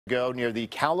Go near the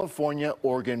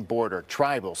California-Oregon border.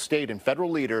 Tribal, state, and federal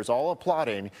leaders all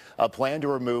applauding a plan to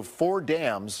remove 4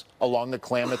 dams along the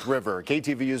Klamath River.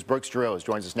 KTVU's Brooks Jerose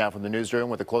joins us now from the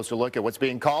newsroom with a closer look at what's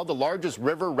being called the largest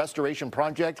river restoration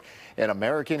project in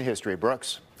American history.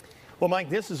 Brooks. Well,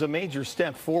 Mike, this is a major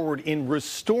step forward in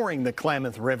restoring the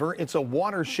Klamath River. It's a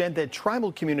watershed that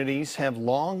tribal communities have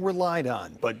long relied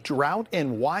on, but drought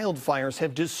and wildfires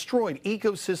have destroyed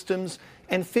ecosystems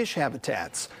and fish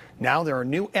habitats. Now there are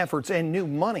new efforts and new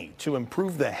money to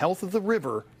improve the health of the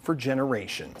river for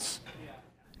generations.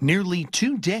 Nearly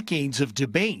 2 decades of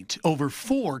debate over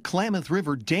 4 Klamath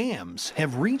River dams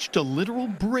have reached a literal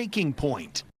breaking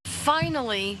point.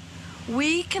 Finally,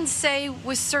 we can say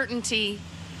with certainty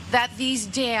that these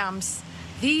dams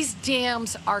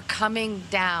are coming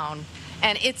down,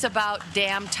 and it's about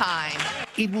dam time.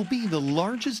 It will be the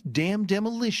largest dam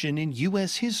demolition in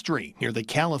U.S. history near the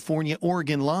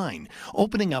California-Oregon line,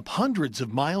 opening up hundreds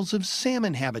of miles of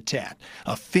salmon habitat,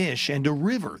 a fish and a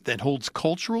river that holds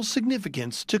cultural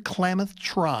significance to Klamath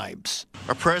tribes.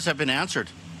 Our prayers have been answered.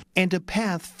 And a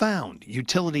path found.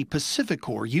 Utility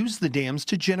Pacificorp used the dams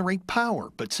to generate power,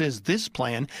 but says this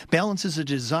plan balances a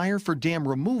desire for dam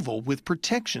removal with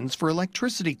protections for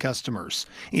electricity customers.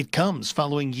 It comes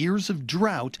following years of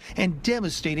drought and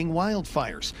devastating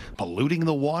wildfires, polluting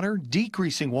the water,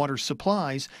 decreasing water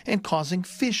supplies, and causing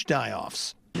fish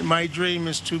die-offs. My dream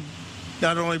is to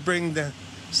not only bring the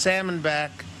salmon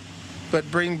back, but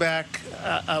bring back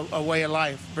a way of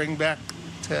life, bring back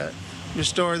to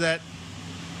restore that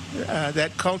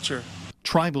culture.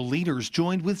 Tribal leaders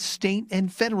joined with state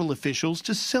and federal officials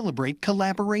to celebrate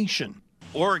collaboration.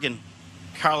 Oregon,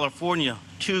 California,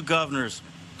 2 governors,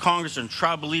 Congress, and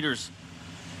tribal leaders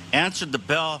answered the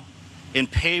bell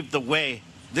and paved the way.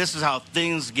 This is how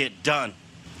things get done.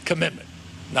 Commitment,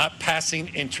 not passing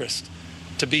interest,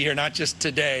 to be here not just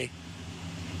today,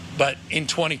 but in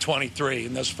 2023,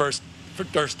 and those first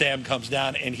dam comes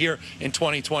down, and here in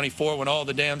 2024 when all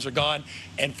the dams are gone,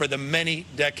 and for the many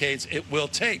decades it will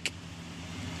take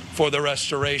for the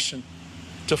restoration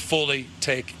to fully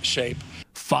take shape.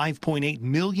 $5.8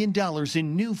 million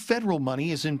in new federal money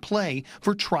is in play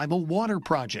for tribal water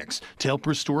projects to help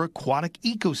restore aquatic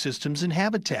ecosystems and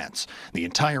habitats. The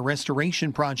entire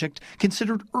restoration project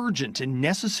considered urgent and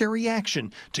necessary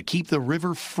action to keep the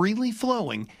river freely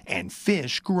flowing and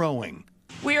fish growing.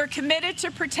 We are committed to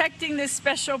protecting this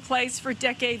special place for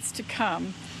decades to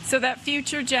come so that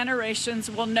future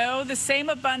generations will know the same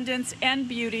abundance and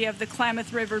beauty of the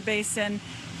Klamath River Basin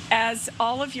as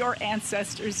all of your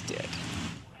ancestors did.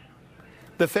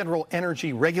 The Federal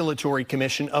Energy Regulatory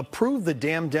Commission approved the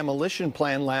dam demolition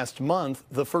plan last month.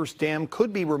 The first dam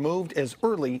could be removed as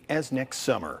early as next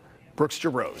summer. Brooks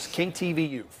Jerose,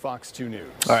 KTVU, Fox 2 News.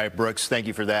 All right, Brooks, thank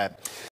you for that.